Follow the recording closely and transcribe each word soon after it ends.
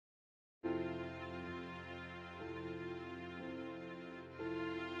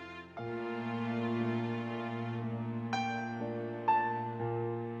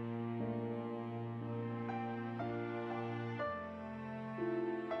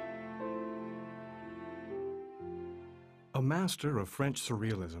A master of French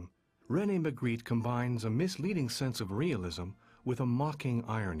surrealism, Rene Magritte combines a misleading sense of realism with a mocking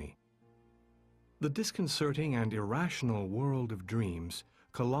irony. The disconcerting and irrational world of dreams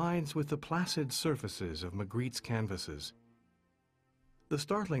collides with the placid surfaces of Magritte's canvases. The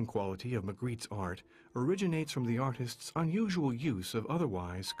startling quality of Magritte's art originates from the artist's unusual use of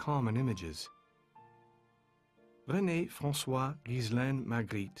otherwise common images. Rene François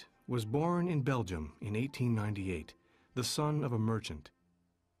Magritte was born in Belgium in 1898, the son of a merchant.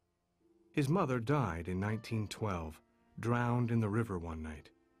 His mother died in 1912, drowned in the river one night.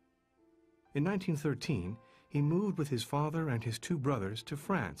 In 1913, he moved with his father and his two brothers to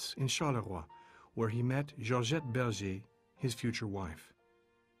France in Charleroi, where he met Georgette Berger, his future wife.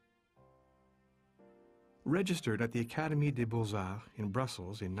 Registered at the Académie des Beaux-Arts in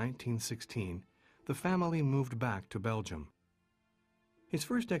Brussels in 1916, the family moved back to Belgium. His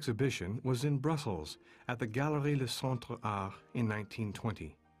first exhibition was in Brussels at the Galerie Le Centre Art in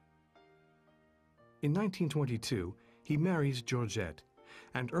 1920. In 1922, he marries Georgette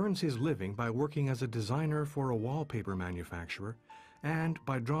and earns his living by working as a designer for a wallpaper manufacturer and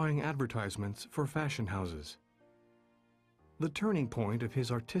by drawing advertisements for fashion houses. The turning point of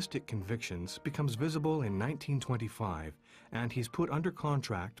his artistic convictions becomes visible in 1925, and he's put under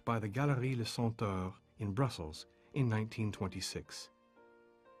contract by the Galerie Le Centre in Brussels in 1926.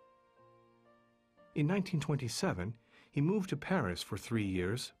 In 1927, he moved to Paris for 3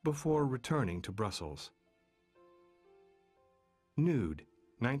 years before returning to Brussels. Nude,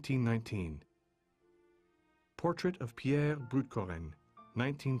 1919. Portrait of Pierre Brutkoren,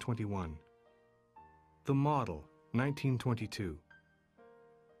 1921. The Model, 1922.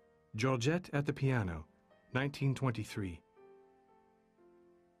 Georgette at the Piano, 1923.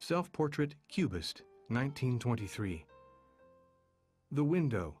 Self-Portrait Cubist, 1923. The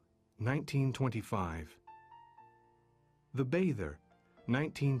Window, 1925. The Bather,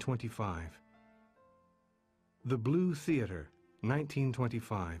 1925. The Blue Theatre,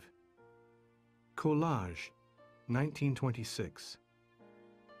 1925. Collage, 1926.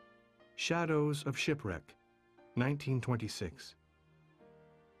 Shadows of Shipwreck, 1926.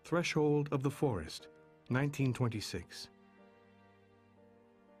 Threshold of the Forest, 1926.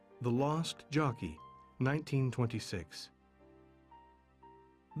 The Lost Jockey, 1926.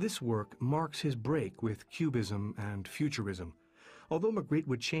 This work marks his break with Cubism and Futurism. Although Magritte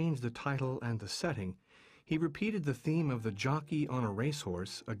would change the title and the setting, he repeated the theme of the jockey on a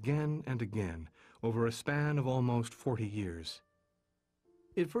racehorse again and again over a span of almost 40 years.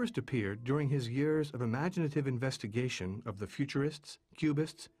 It first appeared during his years of imaginative investigation of the Futurists,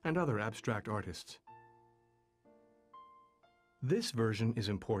 Cubists, and other abstract artists. This version is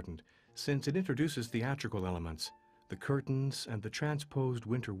important since it introduces theatrical elements, the curtains and the transposed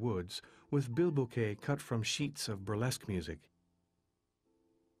winter woods with bilboquet cut from sheets of burlesque music.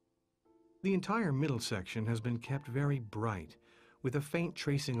 The entire middle section has been kept very bright, with a faint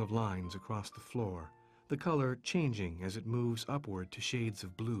tracing of lines across the floor, the color changing as it moves upward to shades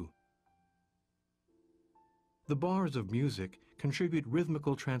of blue. The bars of music contribute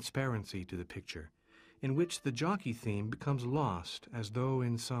rhythmical transparency to the picture, in which the jockey theme becomes lost as though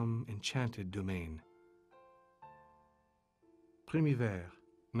in some enchanted domain. Primivère,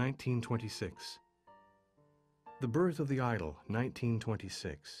 1926. The Birth of the Idol,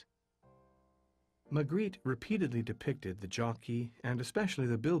 1926. Magritte repeatedly depicted the jockey and especially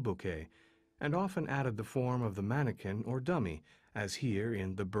the bilboquet, and often added the form of the mannequin or dummy, as here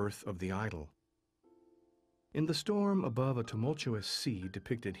in The Birth of the Idol. In the storm above a tumultuous sea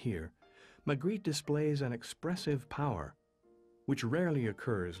depicted here, Magritte displays an expressive power, which rarely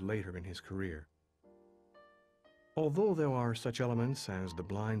occurs later in his career. Although there are such elements as the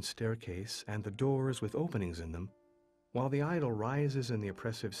blind staircase and the doors with openings in them, while the idol rises in the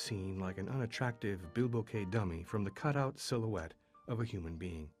oppressive scene like an unattractive bilboquet dummy from the cut-out silhouette of a human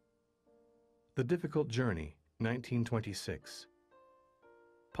being. The Difficult Journey, 1926.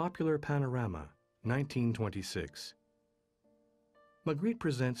 Popular Panorama, 1926. Magritte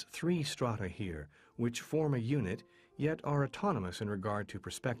presents 3 strata here, which form a unit, yet are autonomous in regard to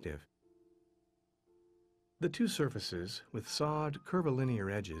perspective. The 2 surfaces, with sod, curvilinear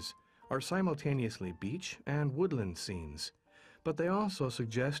edges, are simultaneously beach and woodland scenes, but they also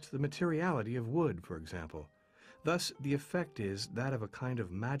suggest the materiality of wood, for example. Thus, the effect is that of a kind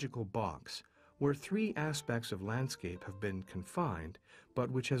of magical box, where 3 aspects of landscape have been confined,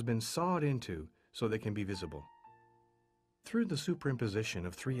 but which has been sawed into so they can be visible. Through the superimposition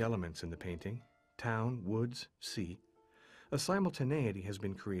of 3 elements in the painting, town, woods, sea, a simultaneity has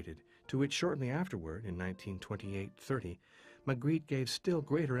been created, to which shortly afterward, in 1928-30, Magritte gave still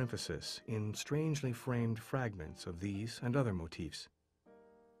greater emphasis in strangely framed fragments of these and other motifs.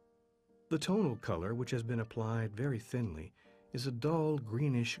 The tonal color, which has been applied very thinly, is a dull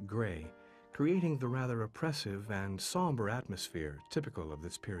greenish gray, creating the rather oppressive and somber atmosphere typical of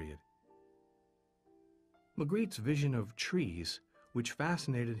this period. Magritte's vision of trees, which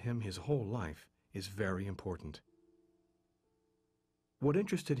fascinated him his whole life, is very important. What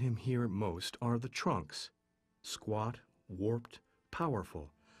interested him here most are the trunks, squat, warped,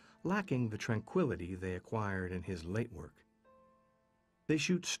 powerful, lacking the tranquility they acquired in his late work. They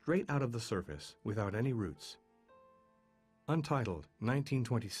shoot straight out of the surface without any roots. Untitled,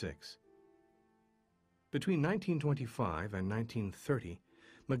 1926. Between 1925 and 1930,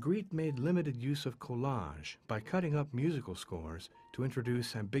 Magritte made limited use of collage by cutting up musical scores to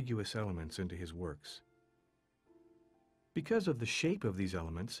introduce ambiguous elements into his works. Because of the shape of these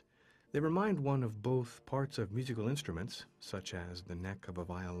elements, they remind one of both parts of musical instruments, such as the neck of a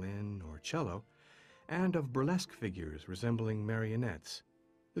violin or cello, and of burlesque figures resembling marionettes,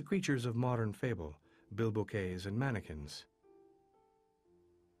 the creatures of modern fable, bilboquets and mannequins.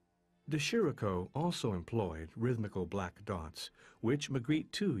 De Chirico also employed rhythmical black dots, which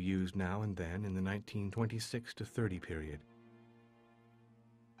Magritte too used now and then in the 1926 to 30 period.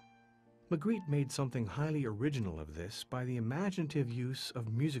 Magritte made something highly original of this by the imaginative use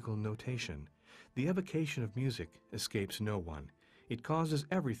of musical notation. The evocation of music escapes no one. It causes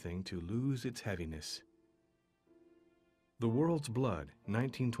everything to lose its heaviness. The World's Blood,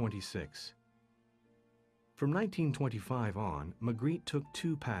 1926. From 1925 on, Magritte took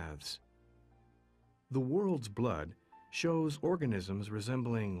two paths. The World's Blood shows organisms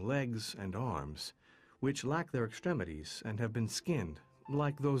resembling legs and arms, which lack their extremities and have been skinned,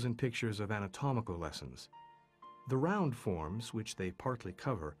 like those in pictures of anatomical lessons. The round forms, which they partly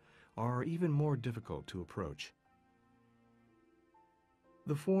cover, are even more difficult to approach.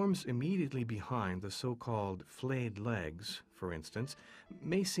 The forms immediately behind the so-called flayed legs, for instance,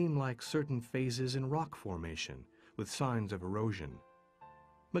 may seem like certain phases in rock formation, with signs of erosion.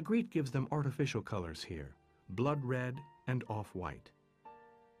 Magritte gives them artificial colors here, blood red and off-white.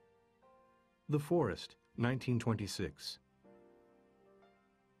 The Forest, 1926.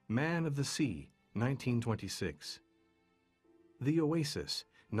 Man of the Sea, 1926. The Oasis,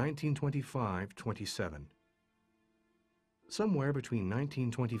 1925-27. Somewhere between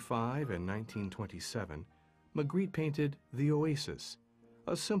 1925 and 1927, Magritte painted The Oasis,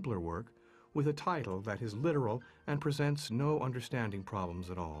 a simpler work with a title that is literal and presents no understanding problems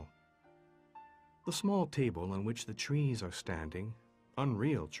at all. The small table on which the trees are standing,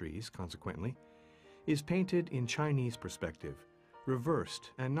 unreal trees consequently, is painted in Chinese perspective,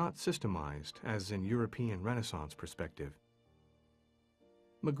 reversed and not systemized as in European Renaissance perspective.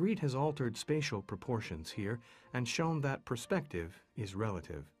 Magritte has altered spatial proportions here and shown that perspective is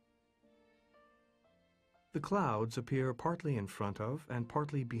relative. The clouds appear partly in front of and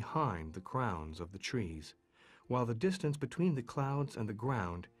partly behind the crowns of the trees, while the distance between the clouds and the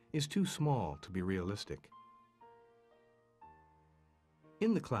ground is too small to be realistic.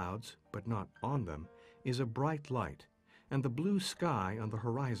 In the clouds, but not on them, is a bright light, and the blue sky on the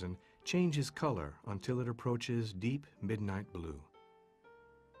horizon changes color until it approaches deep midnight blue.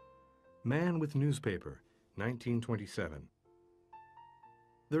 Man with Newspaper, 1927.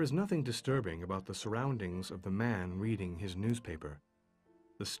 There is nothing disturbing about the surroundings of the man reading his newspaper.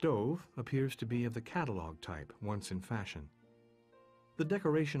 The stove appears to be of the catalog type once in fashion. The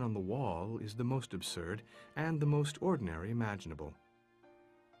decoration on the wall is the most absurd and the most ordinary imaginable.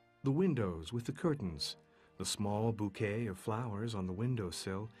 The windows with the curtains, the small bouquet of flowers on the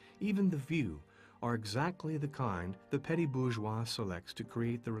windowsill, even the view, are exactly the kind the petty bourgeois selects to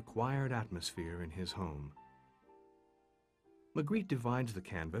create the required atmosphere in his home. Magritte divides the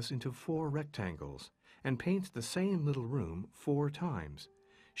canvas into 4 rectangles and paints the same little room 4 times,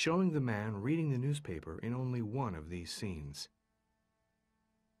 showing the man reading the newspaper in only one of these scenes.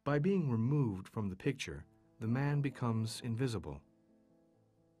 By being removed from the picture, the man becomes invisible.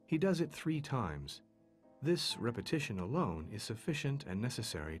 He does it 3 times. This repetition alone is sufficient and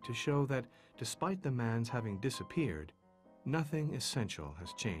necessary to show that, despite the man's having disappeared, nothing essential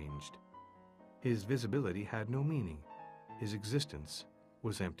has changed. His visibility had no meaning. His existence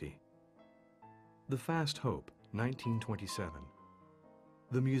was empty. The Fast Hope, 1927.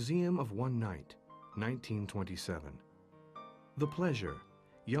 The Museum of One Night, 1927. The Pleasure,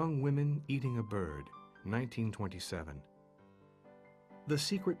 Young Women Eating a Bird, 1927. The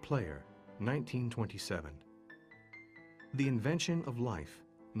Secret Player, 1927. The Invention of Life,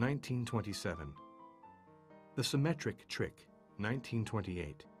 1927. The Symmetric Trick,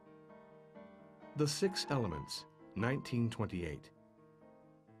 1928. The 6 Elements, 1928.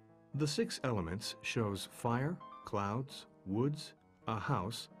 The 6 elements shows fire, clouds, woods, a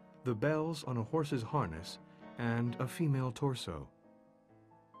house, the bells on a horse's harness, and a female torso.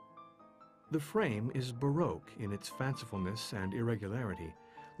 The frame is Baroque in its fancifulness and irregularity,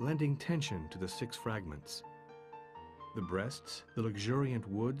 lending tension to the 6 fragments. The breasts, the luxuriant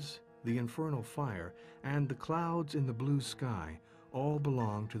woods, the infernal fire, and the clouds in the blue sky all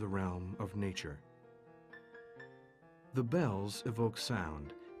belong to the realm of nature. The bells evoke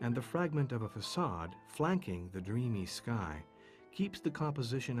sound, and the fragment of a facade flanking the dreamy sky keeps the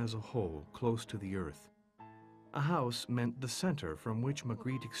composition as a whole close to the earth. A house meant the center from which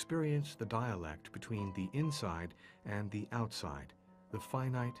Magritte experienced the dialect between the inside and the outside, the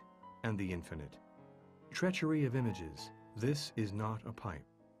finite and the infinite. Treachery of images, this is not a pipe.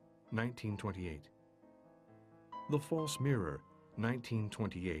 1928. The false mirror,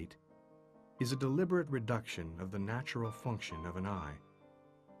 1928, is a deliberate reduction of the natural function of an eye.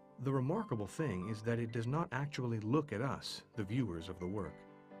 The remarkable thing is that it does not actually look at us, the viewers of the work.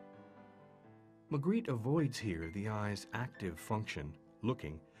 Magritte avoids here the eye's active function,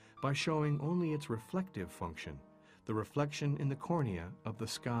 looking, by showing only its reflective function, the reflection in the cornea of the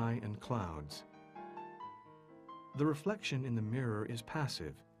sky and clouds. The reflection in the mirror is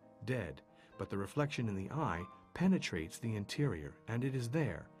passive, dead, but the reflection in the eye penetrates the interior, and it is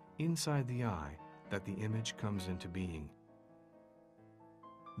there, inside the eye, that the image comes into being.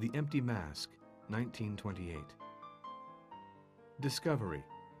 The Empty Mask, 1928. Discovery,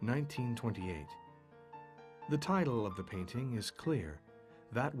 1928. The title of the painting is clear.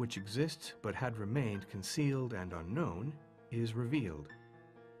 That which exists but had remained concealed and unknown is revealed.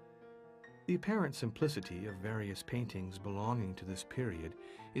 The apparent simplicity of various paintings belonging to this period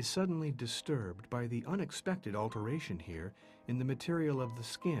is suddenly disturbed by the unexpected alteration here in the material of the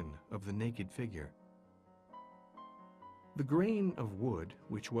skin of the naked figure. The grain of wood,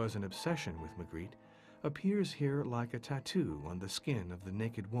 which was an obsession with Magritte, appears here like a tattoo on the skin of the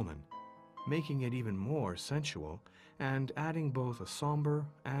naked woman, making it even more sensual and adding both a somber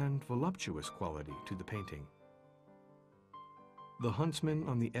and voluptuous quality to the painting. The Huntsman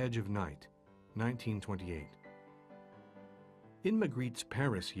on the Edge of Night, 1928. In Magritte's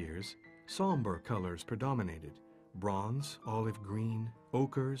Paris years, somber colors predominated: bronze, olive green,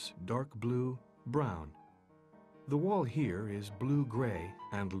 ochres, dark blue, brown. The wall here is blue-gray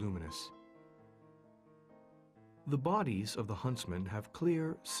and luminous. The bodies of the huntsmen have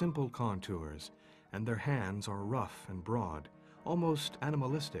clear, simple contours, and their hands are rough and broad, almost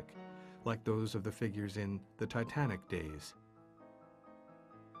animalistic, like those of the figures in the Titanic days.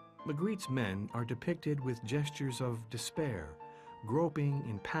 Magritte's men are depicted with gestures of despair, groping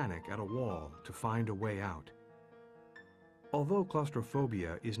in panic at a wall to find a way out. Although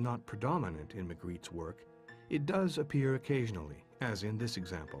claustrophobia is not predominant in Magritte's work, it does appear occasionally, as in this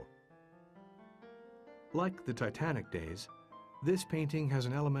example. Like the Titanic days, this painting has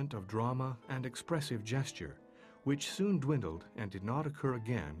an element of drama and expressive gesture, which soon dwindled and did not occur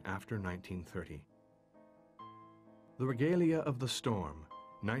again after 1930. The Regalia of the Storm,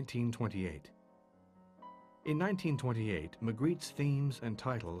 1928. In 1928, Magritte's themes and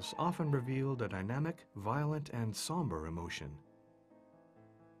titles often revealed a dynamic, violent, and somber emotion.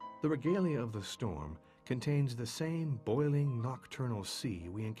 The Regalia of the Storm contains the same boiling nocturnal sea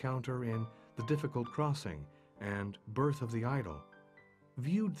we encounter in The Difficult Crossing and Birth of the Idol,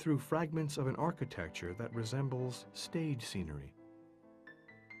 viewed through fragments of an architecture that resembles stage scenery.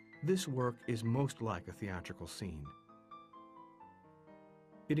 This work is most like a theatrical scene.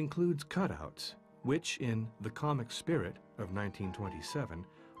 It includes cutouts, which in The Comic Spirit of 1927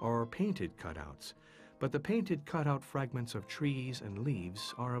 are painted cutouts, but the painted cutout fragments of trees and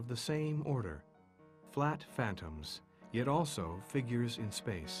leaves are of the same order, flat phantoms, yet also figures in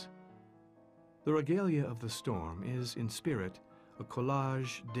space. The Regalia of the Storm is, in spirit, a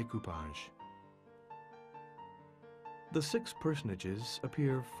collage découpage. The 6 personages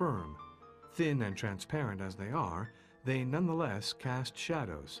appear firm. Thin and transparent as they are, they nonetheless cast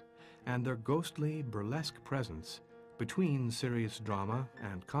shadows, and their ghostly, burlesque presence, between serious drama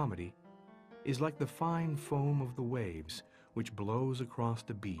and comedy, is like the fine foam of the waves which blows across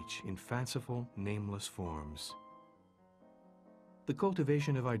the beach in fanciful, nameless forms. The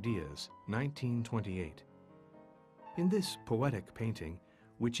Cultivation of Ideas, 1928. In this poetic painting,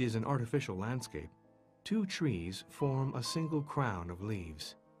 which is an artificial landscape, 2 trees form a single crown of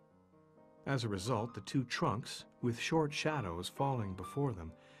leaves. As a result, the 2 trunks, with short shadows falling before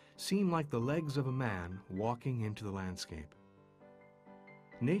them, seem like the legs of a man walking into the landscape.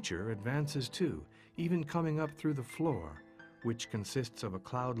 Nature advances too, even coming up through the floor, which consists of a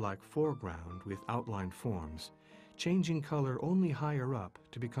cloud-like foreground with outlined forms, changing color only higher up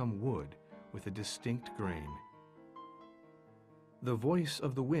to become wood with a distinct grain. The Voice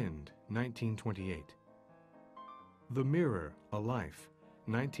of the Wind, 1928. The Mirror, A Life,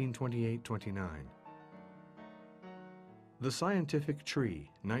 1928-29. The Scientific Tree,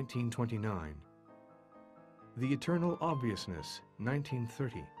 1929. The Eternal Obviousness,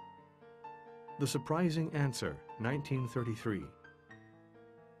 1930. The Surprising Answer, 1933.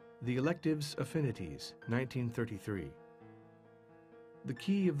 The Elective's Affinities, 1933. The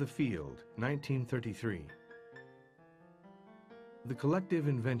Key of the Field, 1933. The Collective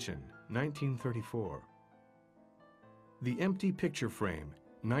Invention, 1934. The Empty Picture Frame,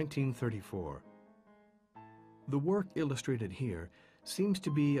 1934. The work illustrated here seems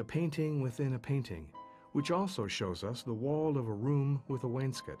to be a painting within a painting, which also shows us the wall of a room with a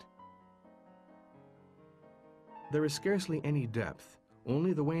wainscot. There is scarcely any depth,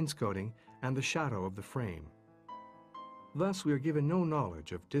 only the wainscoting and the shadow of the frame. Thus we are given no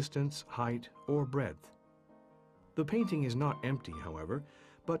knowledge of distance, height, or breadth. The painting is not empty, however,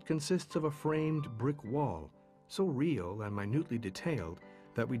 but consists of a framed brick wall, so real and minutely detailed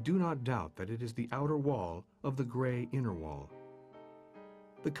that we do not doubt that it is the outer wall of the gray inner wall.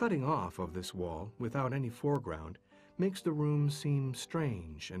 The cutting off of this wall, without any foreground, makes the room seem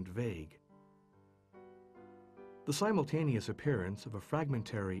strange and vague. The simultaneous appearance of a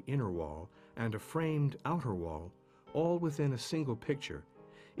fragmentary inner wall and a framed outer wall, all within a single picture,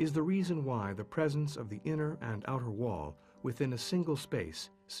 is the reason why the presence of the inner and outer wall within a single space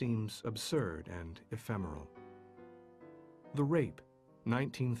seems absurd and ephemeral. The Rape,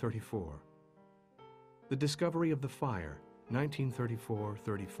 1934. The Discovery of the Fire,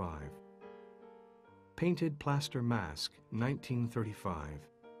 1934-35. Painted Plaster Mask, 1935.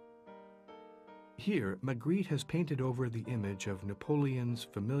 Here, Magritte has painted over the image of Napoleon's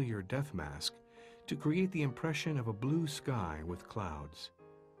familiar death mask to create the impression of a blue sky with clouds.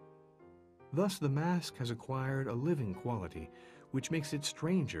 Thus, the mask has acquired a living quality, which makes it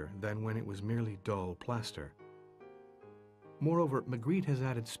stranger than when it was merely dull plaster. Moreover, Magritte has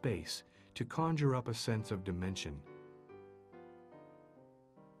added space to conjure up a sense of dimension.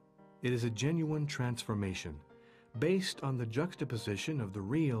 It is a genuine transformation, based on the juxtaposition of the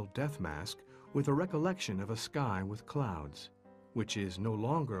real death mask with a recollection of a sky with clouds, which is no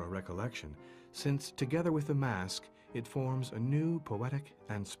longer a recollection, since together with the mask it forms a new poetic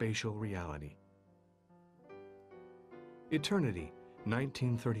and spatial reality. Eternity,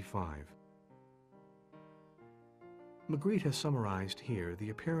 1935. Magritte has summarized here the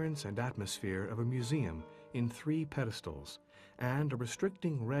appearance and atmosphere of a museum in 3 pedestals and a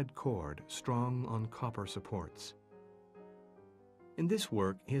restricting red cord strung on copper supports. In this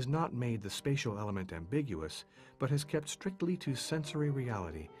work, he has not made the spatial element ambiguous, but has kept strictly to sensory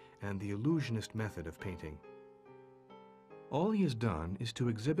reality and the illusionist method of painting. All he has done is to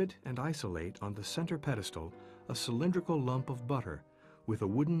exhibit and isolate on the center pedestal a cylindrical lump of butter with a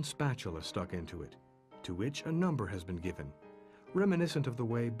wooden spatula stuck into it, to which a number has been given, reminiscent of the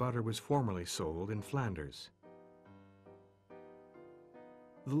way butter was formerly sold in Flanders.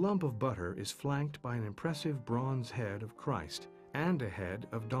 The lump of butter is flanked by an impressive bronze head of Christ and a head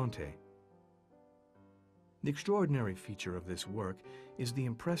of Dante. The extraordinary feature of this work is the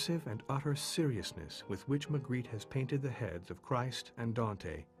impressive and utter seriousness with which Magritte has painted the heads of Christ and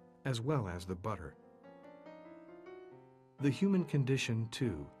Dante, as well as the butter. The Human Condition, 2,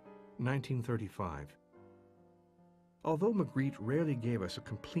 1935. Although Magritte rarely gave us a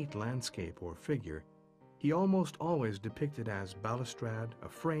complete landscape or figure, he almost always depicted as balustrade, a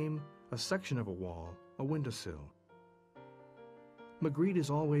frame, a section of a wall, a windowsill. Magritte is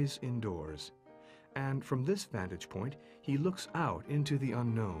always indoors, and from this vantage point he looks out into the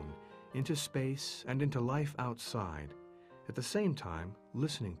unknown, into space and into life outside, at the same time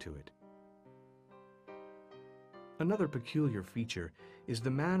listening to it. Another peculiar feature is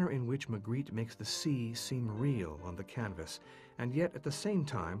the manner in which Magritte makes the sea seem real on the canvas, and yet at the same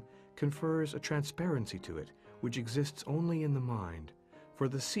time confers a transparency to it which exists only in the mind, for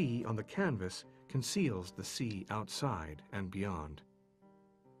the sea on the canvas conceals the sea outside and beyond.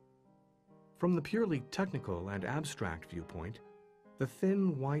 From the purely technical and abstract viewpoint, the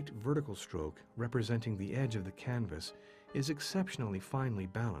thin white vertical stroke representing the edge of the canvas is exceptionally finely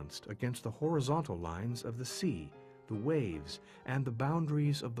balanced against the horizontal lines of the sea, the waves, and the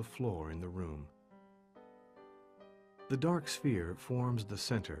boundaries of the floor in the room. The dark sphere forms the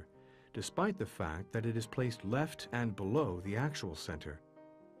center, despite the fact that it is placed left and below the actual center.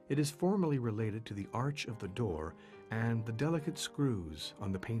 It is formally related to the arch of the door and the delicate screws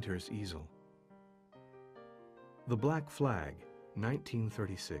on the painter's easel. The Black Flag,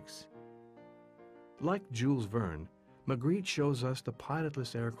 1936. Like Jules Verne, Magritte shows us the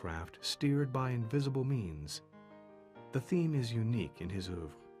pilotless aircraft steered by invisible means. The theme is unique in his oeuvre.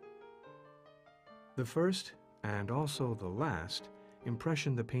 The first, and also the last,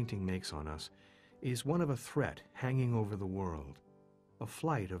 impression the painting makes on us is one of a threat hanging over the world, a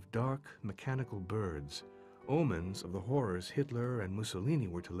flight of dark, mechanical birds, omens of the horrors Hitler and Mussolini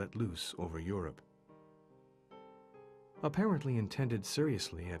were to let loose over Europe. Apparently intended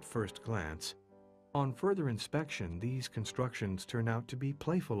seriously at first glance, on further inspection these constructions turn out to be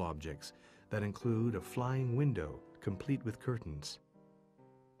playful objects that include a flying window complete with curtains.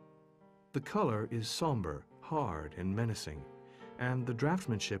 The color is somber, hard, and menacing, and the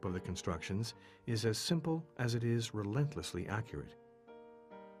draftsmanship of the constructions is as simple as it is relentlessly accurate.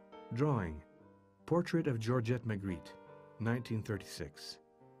 Drawing: Portrait of Georgette Magritte, 1936.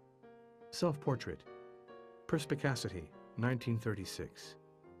 Self-portrait: Perspicacity, 1936.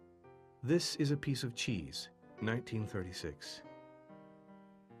 This is a piece of cheese, 1936.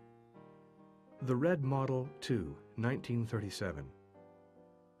 The Red Model 2, 1937.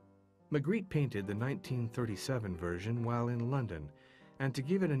 Magritte painted the 1937 version while in London, and to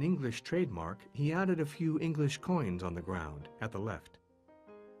give it an English trademark, he added a few English coins on the ground at the left.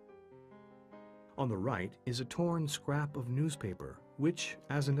 On the right is a torn scrap of newspaper, which,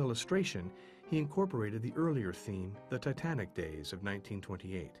 as an illustration, he incorporated the earlier theme, the Titanic days of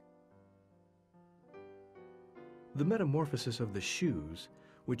 1928. The metamorphosis of the shoes,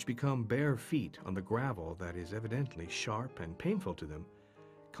 which become bare feet on the gravel that is evidently sharp and painful to them,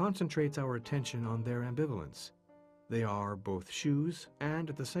 concentrates our attention on their ambivalence. They are both shoes and,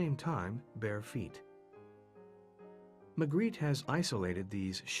 at the same time, bare feet. Magritte has isolated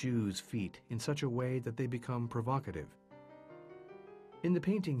these shoes' feet in such a way that they become provocative. In the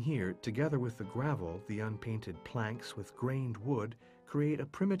painting here, together with the gravel, the unpainted planks with grained wood create a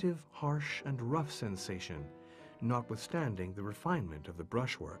primitive, harsh, and rough sensation, notwithstanding the refinement of the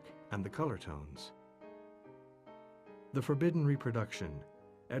brushwork and the color tones. The Forbidden Reproduction,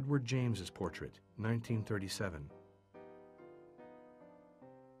 Edward James's portrait, 1937.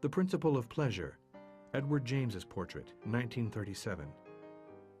 The Principle of Pleasure, Edward James's portrait, 1937.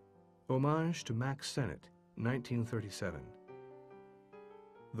 Homage to Max Sennett, 1937.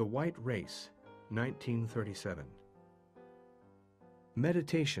 The White Race, 1937.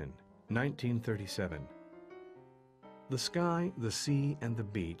 Meditation, 1937. The sky, the sea, and the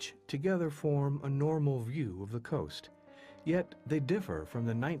beach together form a normal view of the coast, yet they differ from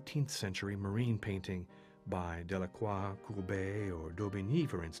the 19th century marine painting by Delacroix, Courbet, or Daubigny,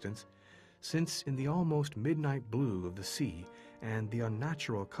 for instance, since in the almost midnight blue of the sea and the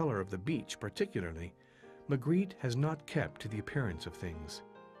unnatural color of the beach particularly, Magritte has not kept to the appearance of things.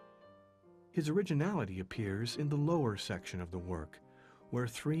 His originality appears in the lower section of the work, where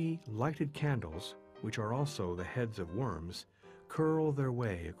 3 lighted candles, which are also the heads of worms, curl their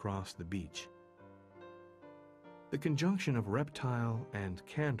way across the beach. The conjunction of reptile and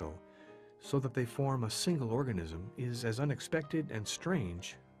candle, so that they form a single organism, is as unexpected and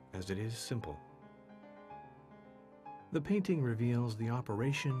strange as it is simple. The painting reveals the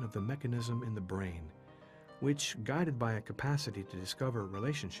operation of the mechanism in the brain, which, guided by a capacity to discover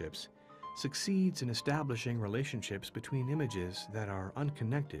relationships, succeeds in establishing relationships between images that are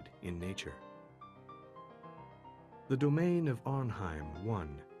unconnected in nature. The Domain of Arnheim, 1,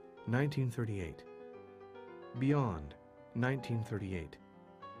 1938. Beyond, 1938.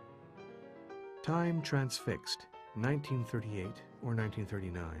 Time Transfixed, 1938 or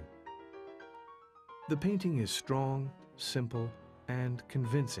 1939. The painting is strong, simple, and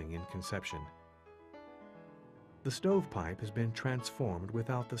convincing in conception. The stovepipe has been transformed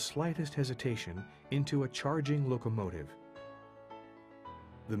without the slightest hesitation into a charging locomotive.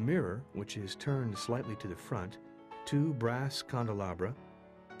 The mirror, which is turned slightly to the front, 2 brass candelabra,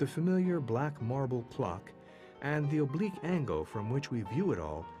 the familiar black marble clock, and the oblique angle from which we view it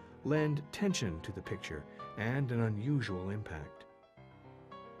all lend tension to the picture and an unusual impact.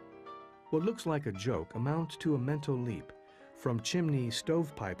 What looks like a joke amounts to a mental leap from chimney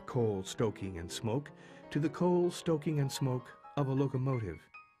stovepipe coal stoking and smoke to the coal stoking and smoke of a locomotive.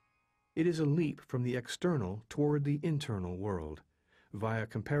 It is a leap from the external toward the internal world, via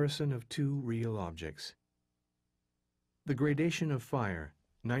comparison of 2 real objects. The Gradation of Fire,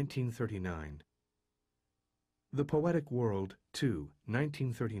 1939. The Poetic World, 2,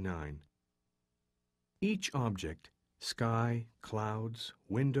 1939. Each object, sky, clouds,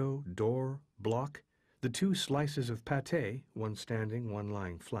 window, door, block, the 2 slices of pâté, one standing, one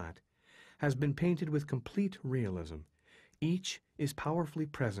lying flat, has been painted with complete realism. Each is powerfully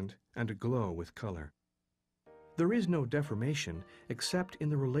present and aglow with color. There is no deformation except in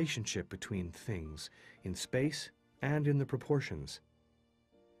the relationship between things, in space and in the proportions.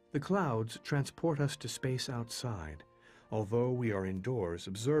 The clouds transport us to space outside, although we are indoors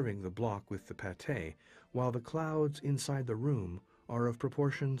observing the block with the pâté, while the clouds inside the room are of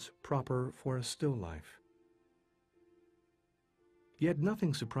proportions proper for a still life. Yet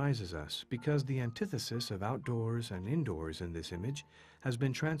nothing surprises us, because the antithesis of outdoors and indoors in this image has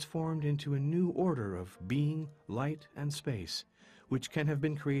been transformed into a new order of being, light, and space, which can have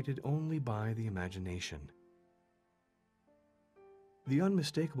been created only by the imagination. The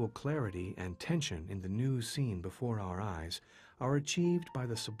unmistakable clarity and tension in the new scene before our eyes are achieved by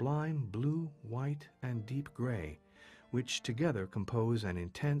the sublime blue, white, and deep gray, which together compose an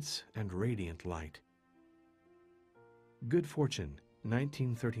intense and radiant light. Good Fortune,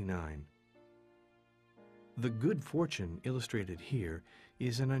 1939. The good fortune illustrated here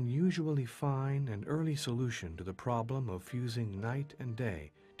is an unusually fine and early solution to the problem of fusing night and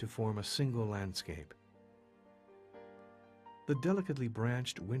day to form a single landscape. The delicately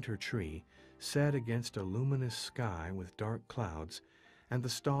branched winter tree, set against a luminous sky with dark clouds, and the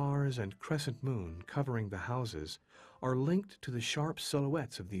stars and crescent moon covering the houses are linked to the sharp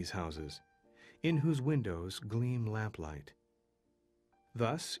silhouettes of these houses, in whose windows gleam lamplight.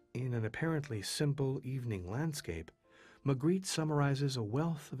 Thus, in an apparently simple evening landscape, Magritte summarizes a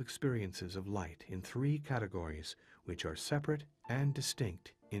wealth of experiences of light in three categories, which are separate and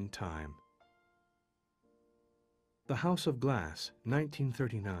distinct in time. The House of Glass,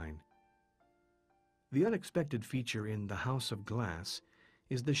 1939. The unexpected feature in The House of Glass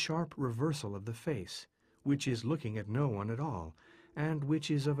is the sharp reversal of the face, which is looking at no one at all, and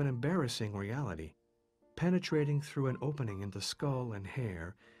which is of an embarrassing reality. Penetrating through an opening in the skull and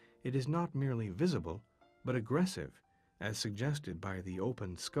hair, it is not merely visible, but aggressive, as suggested by the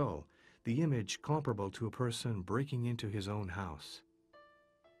open skull, the image comparable to a person breaking into his own house.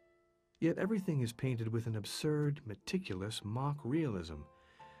 Yet everything is painted with an absurd, meticulous mock realism,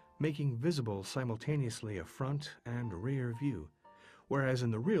 making visible simultaneously a front and rear view, whereas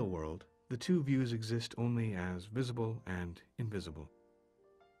in the real world, the two views exist only as visible and invisible.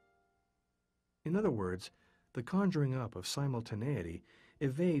 In other words, the conjuring up of simultaneity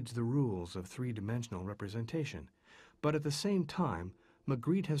evades the rules of three-dimensional representation, but at the same time,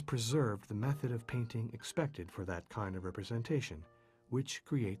 Magritte has preserved the method of painting expected for that kind of representation, which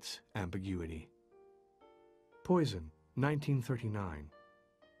creates ambiguity. Poison, 1939.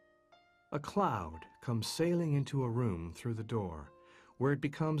 A cloud comes sailing into a room through the door, where it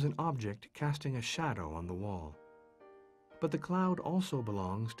becomes an object casting a shadow on the wall. But the cloud also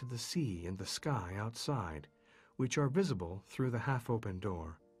belongs to the sea and the sky outside, which are visible through the half-open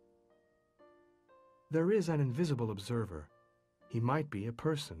door. There is an invisible observer. He might be a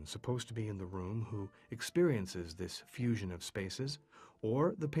person supposed to be in the room who experiences this fusion of spaces,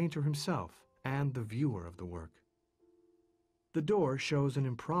 or the painter himself and the viewer of the work. The door shows an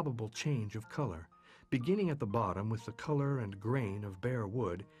improbable change of color, beginning at the bottom with the color and grain of bare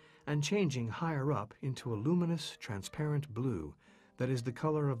wood, and changing higher up into a luminous, transparent blue that is the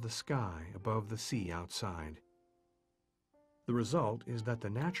color of the sky above the sea outside. The result is that the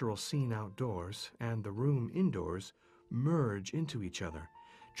natural scene outdoors and the room indoors merge into each other,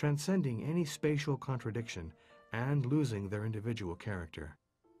 transcending any spatial contradiction and losing their individual character.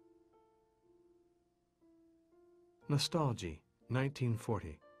 Nostalgie,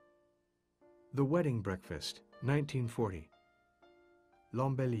 1940. The Wedding Breakfast, 1940.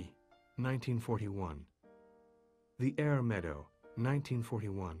 L'Embellie, 1941. The Air Meadow,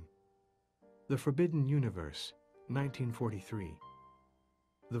 1941. The Forbidden Universe, 1943.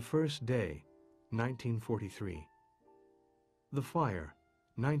 The First Day, 1943. The Fire,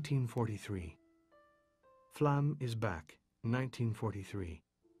 1943. Flamme is Back, 1943.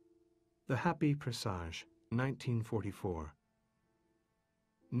 The Happy Presage, 1944.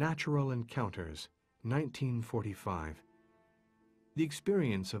 Natural Encounters, 1945. The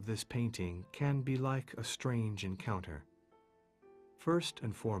experience of this painting can be like a strange encounter. First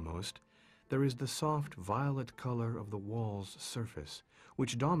and foremost, there is the soft violet color of the wall's surface,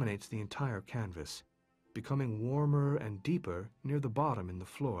 which dominates the entire canvas, becoming warmer and deeper near the bottom in the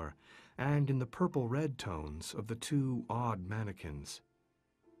floor, and in the purple-red tones of the two odd mannequins.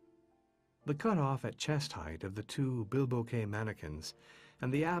 The cutoff at chest height of the two bilboquet mannequins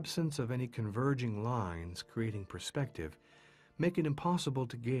and the absence of any converging lines creating perspective make it impossible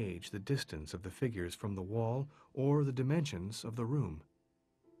to gauge the distance of the figures from the wall or the dimensions of the room.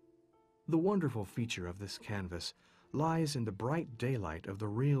 The wonderful feature of this canvas lies in the bright daylight of the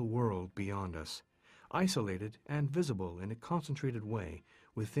real world beyond us, isolated and visible in a concentrated way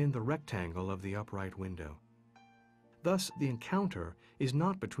within the rectangle of the upright window. Thus, the encounter is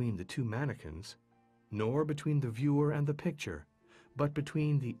not between the two mannequins, nor between the viewer and the picture, but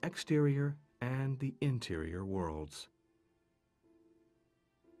between the exterior and the interior worlds.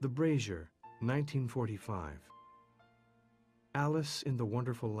 The Brazier, 1945. Alice in the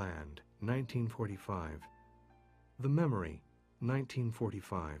Wonderful Land, 1945. The Memory,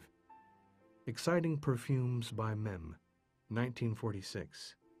 1945. Exciting Perfumes by Mem,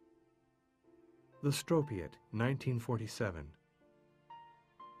 1946. The Stropiet, 1947.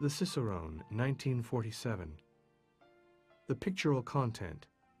 The Cicerone, 1947. The Pictorial Content,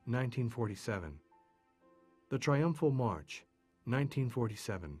 1947. The Triumphal March,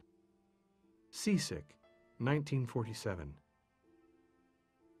 1947. Seasick, 1947.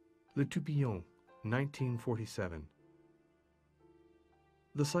 Le Toupillon, 1947.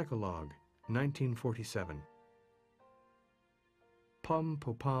 The Psychologue, 1947. Pum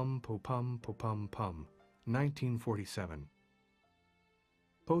Popum Popum Popum Pum, 1947.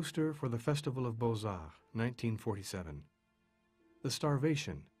 Poster for the Festival of Beaux-Arts, 1947. The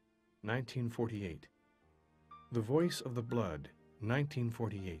Starvation, 1948. The Voice of the Blood,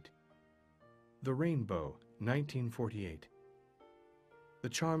 1948. The Rainbow, 1948. The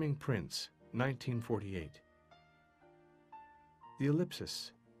Charming Prince, 1948. The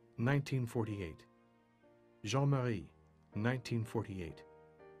Ellipsis, 1948. Jean-Marie, 1948.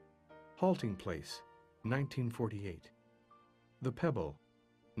 Halting Place, 1948. The Pebble,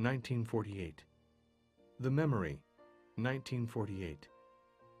 1948. The Memory, 1948.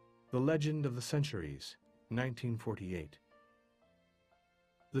 The Legend of the Centuries, 1948.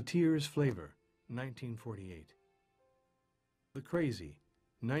 The Tears Flavor, 1948. The Crazy,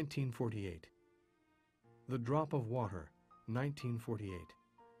 1948. The Drop of Water, 1948.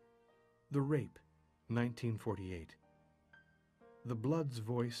 The Rape, 1948. The Blood's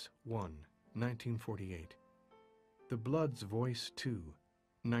Voice 1, 1948. The Blood's Voice 2,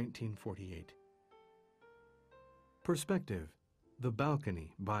 1948. Perspective, The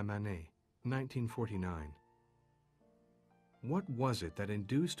Balcony by Manet, 1949. What was it that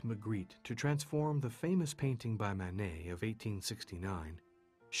induced Magritte to transform the famous painting by Manet of 1869,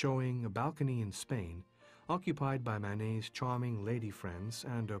 showing a balcony in Spain, occupied by Manet's charming lady friends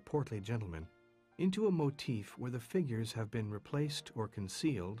and a portly gentleman, into a motif where the figures have been replaced or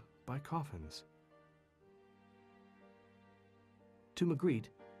concealed by coffins? To Magritte,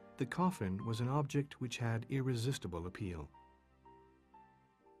 the coffin was an object which had irresistible appeal.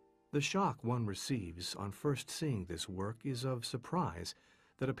 The shock one receives on first seeing this work is of surprise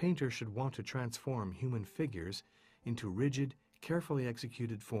that a painter should want to transform human figures into rigid, carefully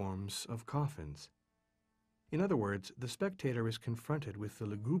executed forms of coffins. In other words, the spectator is confronted with the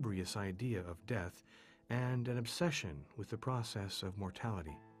lugubrious idea of death and an obsession with the process of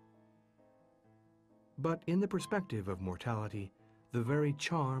mortality. But in the perspective of mortality, the very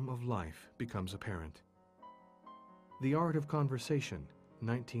charm of life becomes apparent. The Art of Conversation,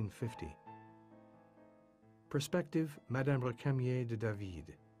 1950. Perspective, Madame Recamier de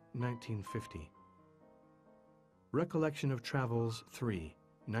David, 1950. Recollection of Travels 3,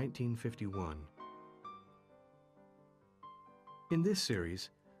 1951. In this series,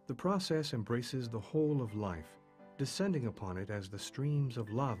 the process embraces the whole of life, descending upon it as the streams of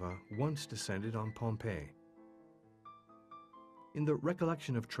lava once descended on Pompeii. In the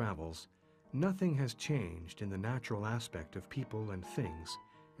Recollection of Travels, nothing has changed in the natural aspect of people and things,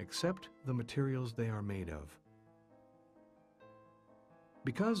 except the materials they are made of.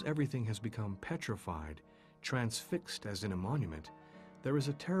 Because everything has become petrified, transfixed as in a monument, there is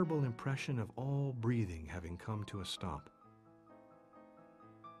a terrible impression of all breathing having come to a stop.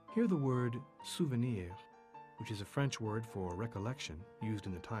 Here the word souvenir, which is a French word for recollection, used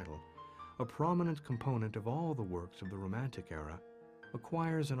in the title, a prominent component of all the works of the Romantic era,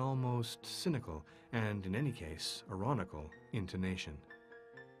 acquires an almost cynical and, in any case, ironical intonation.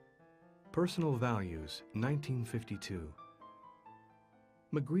 Personal Values, 1952.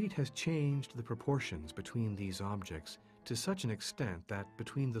 Magritte has changed the proportions between these objects to such an extent that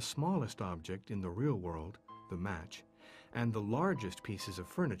between the smallest object in the real world, the match, and the largest pieces of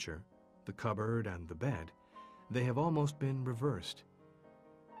furniture, the cupboard and the bed, they have almost been reversed.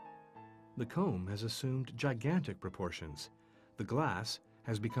 The comb has assumed gigantic proportions. The glass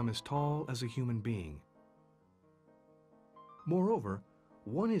has become as tall as a human being. Moreover,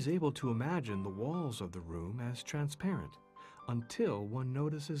 one is able to imagine the walls of the room as transparent, until one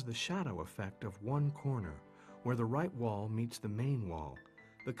notices the shadow effect of one corner, where the right wall meets the main wall.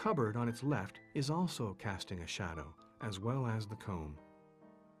 The cupboard on its left is also casting a shadow, as well as the comb.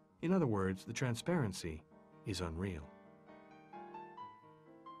 In other words, the transparency is unreal.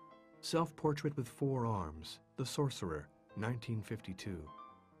 Self-Portrait with Four Arms, The Sorcerer, 1952.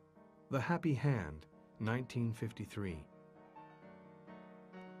 The Happy Hand, 1953.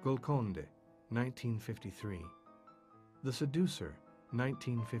 Golconde, 1953. The Seducer,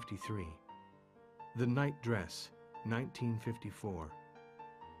 1953. The Night Dress, 1954.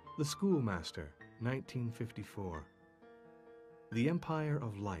 The Schoolmaster, 1954. The Empire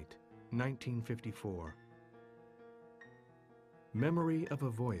of Light, 1954. Memory of a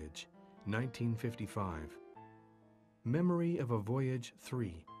Voyage, 1955. Memory of a Voyage 3,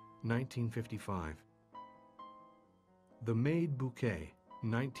 1955. The Maid Bouquet,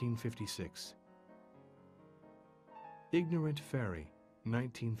 1956. Ignorant Fairy,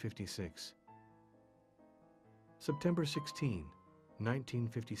 1956. September 16,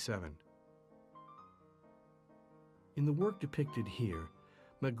 1957. In the work depicted here,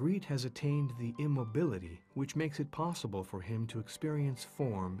 Magritte has attained the immobility which makes it possible for him to experience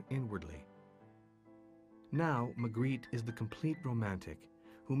form inwardly. Now Magritte is the complete romantic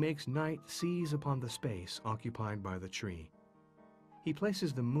who makes night seize upon the space occupied by the tree. He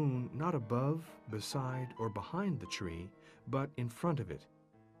places the moon not above, beside, or behind the tree, but in front of it.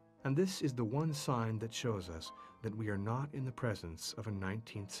 And this is the one sign that shows us that we are not in the presence of a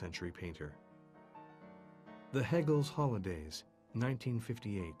 19th century painter. The Hegel's Holidays,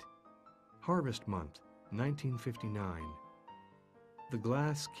 1958. Harvest Month, 1959. The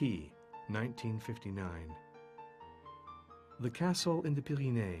Glass Key, 1959. The Castle in the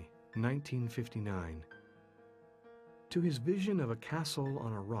Pyrenees, 1959. To his vision of a castle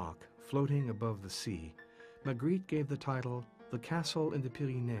on a rock floating above the sea, Magritte gave the title The Castle in the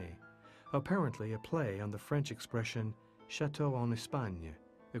Pyrenees, apparently a play on the French expression Château en Espagne,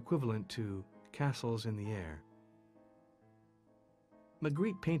 equivalent to castles in the air.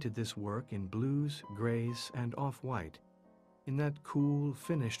 Magritte painted this work in blues, grays, and off-white, in that cool,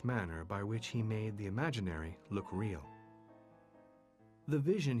 finished manner by which he made the imaginary look real. The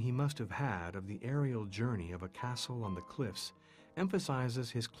vision he must have had of the aerial journey of a castle on the cliffs emphasizes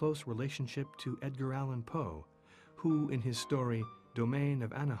his close relationship to Edgar Allan Poe, who, in his story Domain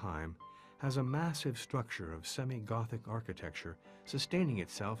of Anaheim, has a massive structure of semi-Gothic architecture sustaining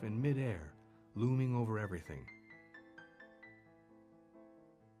itself in mid-air, looming over everything.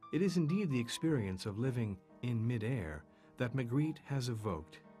 It is indeed the experience of living in mid-air that Magritte has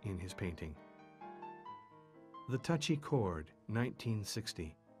evoked in his painting. The Touchy Chord,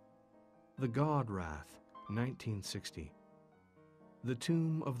 1960. The God Wrath, 1960. The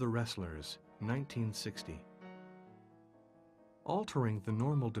Tomb of the Wrestlers, 1960. Altering the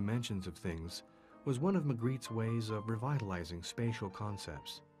normal dimensions of things was one of Magritte's ways of revitalizing spatial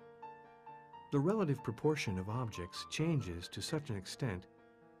concepts. The relative proportion of objects changes to such an extent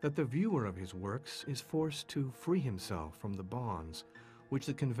that the viewer of his works is forced to free himself from the bonds which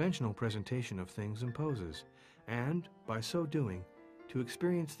the conventional presentation of things imposes, and, by so doing, to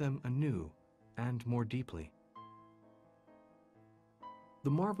experience them anew and more deeply.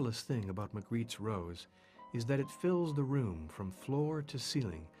 The marvelous thing about Magritte's Rose is that it fills the room from floor to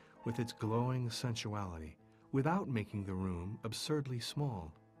ceiling with its glowing sensuality, without making the room absurdly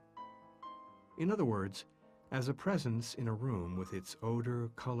small. In other words, as a presence in a room with its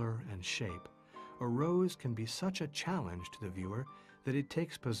odor, color, and shape, a rose can be such a challenge to the viewer that it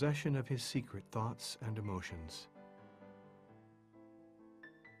takes possession of his secret thoughts and emotions.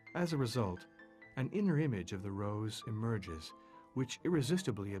 As a result, an inner image of the rose emerges, which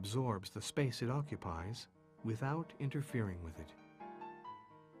irresistibly absorbs the space it occupies without interfering with it.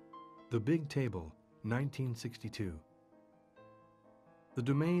 The Big Table, 1962. The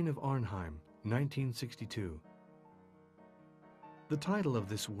Domain of Arnheim, 1962. The title of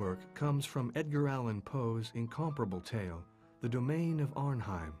this work comes from Edgar Allan Poe's incomparable tale, The Domain of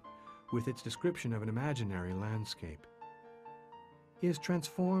Arnheim, with its description of an imaginary landscape. He has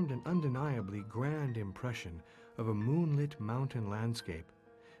transformed an undeniably grand impression of a moonlit mountain landscape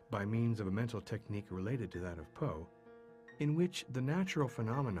by means of a mental technique related to that of Poe, in which the natural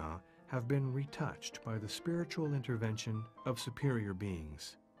phenomena have been retouched by the spiritual intervention of superior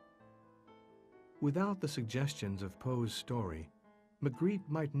beings. Without the suggestions of Poe's story, Magritte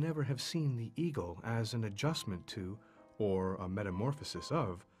might never have seen the eagle as an adjustment to, or a metamorphosis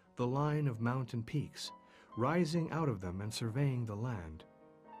of, the line of mountain peaks, rising out of them and surveying the land,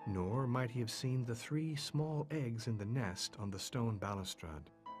 nor might he have seen the 3 small eggs in the nest on the stone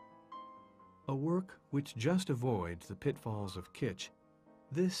balustrade. A work which just avoids the pitfalls of kitsch,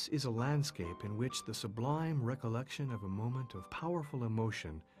 this is a landscape in which the sublime recollection of a moment of powerful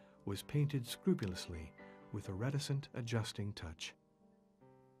emotion was painted scrupulously with a reticent adjusting touch.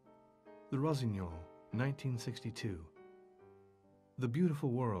 The Rossignol, 1962. The Beautiful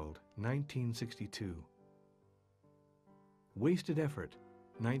World, 1962. Wasted Effort,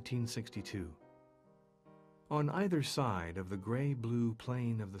 1962. On either side of the gray-blue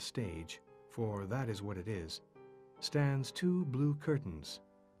plane of the stage, for that is what it is, stands two blue curtains,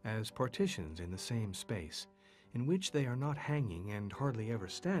 as partitions in the same space, in which they are not hanging and hardly ever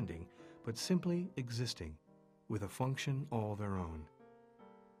standing, but simply existing, with a function all their own.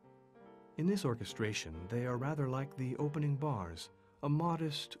 In this orchestration, they are rather like the opening bars, a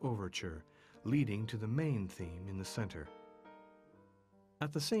modest overture leading to the main theme in the center.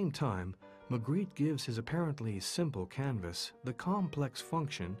 At the same time, Magritte gives his apparently simple canvas the complex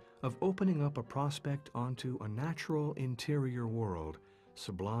function of opening up a prospect onto a natural interior world,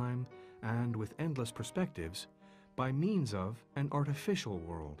 sublime and with endless perspectives, by means of an artificial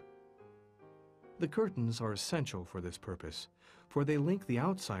world. The curtains are essential for this purpose, for they link the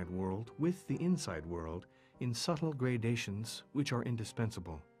outside world with the inside world in subtle gradations which are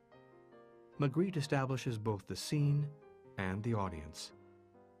indispensable. Magritte establishes both the scene and the audience.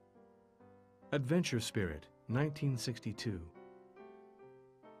 Adventure Spirit, 1962.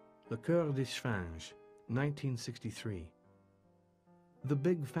 Le Cœur des Sphinges, 1963. The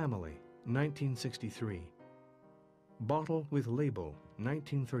Big Family, 1963. Bottle with Label,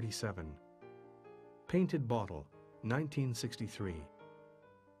 1937. Painted Bottle, 1963.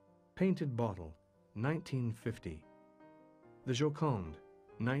 Painted Bottle, 1950. The Joconde,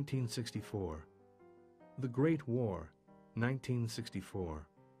 1964. The Great War, 1964.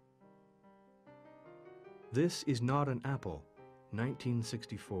 This Is Not an Apple,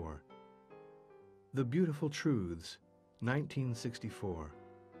 1964. The Beautiful Truths, 1964.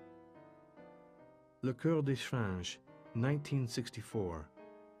 Le Cœur des Sphinges, 1964.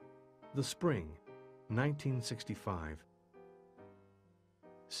 The Spring, 1965.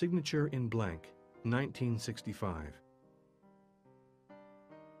 Signature in Blank, 1965.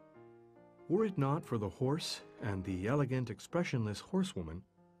 Were it not for the horse and the elegant, expressionless horsewoman,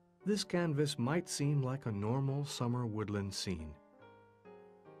 this canvas might seem like a normal summer woodland scene.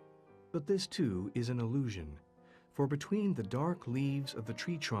 But this too is an illusion, for between the dark leaves of the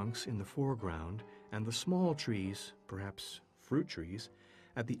tree trunks in the foreground and the small trees, perhaps fruit trees,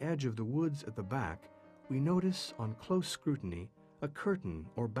 at the edge of the woods at the back, we notice on close scrutiny a curtain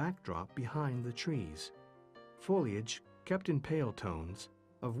or backdrop behind the trees. Foliage kept in pale tones,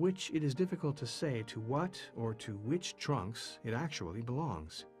 of which it is difficult to say to what or to which trunks it actually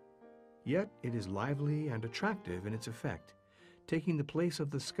belongs. Yet it is lively and attractive in its effect, taking the place of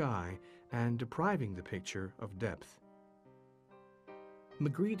the sky and depriving the picture of depth.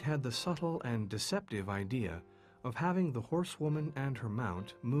 Magritte had the subtle and deceptive idea of having the horsewoman and her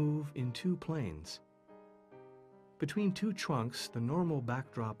mount move in two planes. Between two trunks, the normal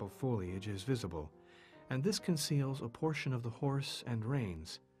backdrop of foliage is visible, and this conceals a portion of the horse and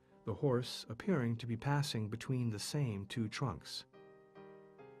reins, the horse appearing to be passing between the same two trunks.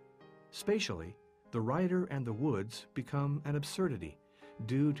 Spatially, the rider and the woods become an absurdity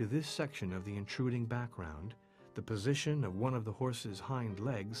due to this section of the intruding background, the position of one of the horse's hind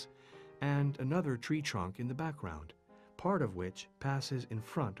legs, and another tree trunk in the background, part of which passes in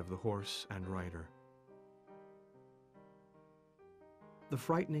front of the horse and rider. The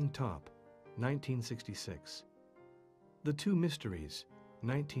Frightening Top, 1966. The Two Mysteries,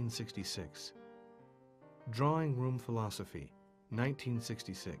 1966. Drawing Room Philosophy,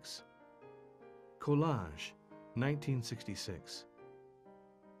 1966. Collage, 1966.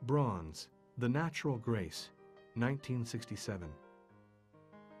 Bronze, The Natural Grace, 1967.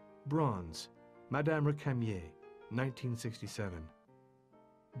 Bronze, Madame Recamier, 1967.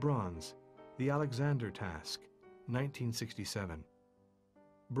 Bronze, The Alexander Task, 1967.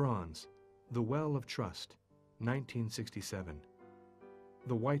 Bronze, The Well of Trust, 1967.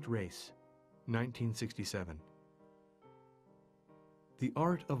 The White Race, 1967. The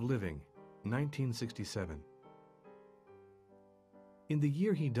Art of Living, 1967. In the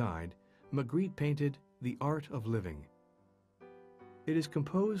year he died, Magritte painted The Art of Living. It is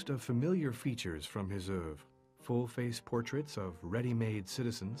composed of familiar features from his oeuvre, full-face portraits of ready-made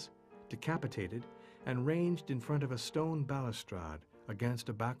citizens, decapitated and ranged in front of a stone balustrade against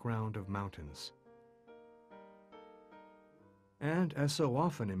a background of mountains. And as so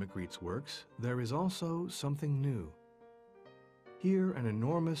often in Magritte's works, there is also something new. Here an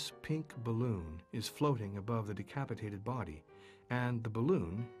enormous pink balloon is floating above the decapitated body, and the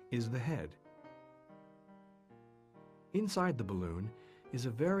balloon is the head. Inside the balloon is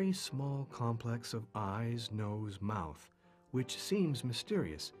a very small complex of eyes, nose, mouth, which seems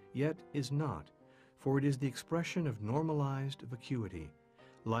mysterious, yet is not, for it is the expression of normalized vacuity,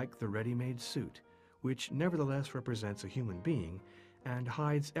 like the ready-made suit, which nevertheless represents a human being, and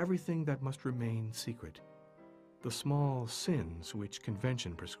hides everything that must remain secret. The small sins which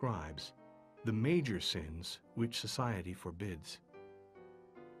convention prescribes, the major sins which society forbids.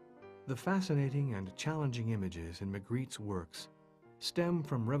 The fascinating and challenging images in Magritte's works stem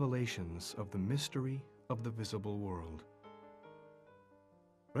from revelations of the mystery of the visible world.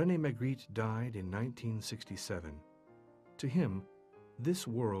 Rene Magritte died in 1967. To him, this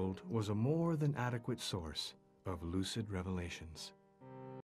world was a more than adequate source of lucid revelations.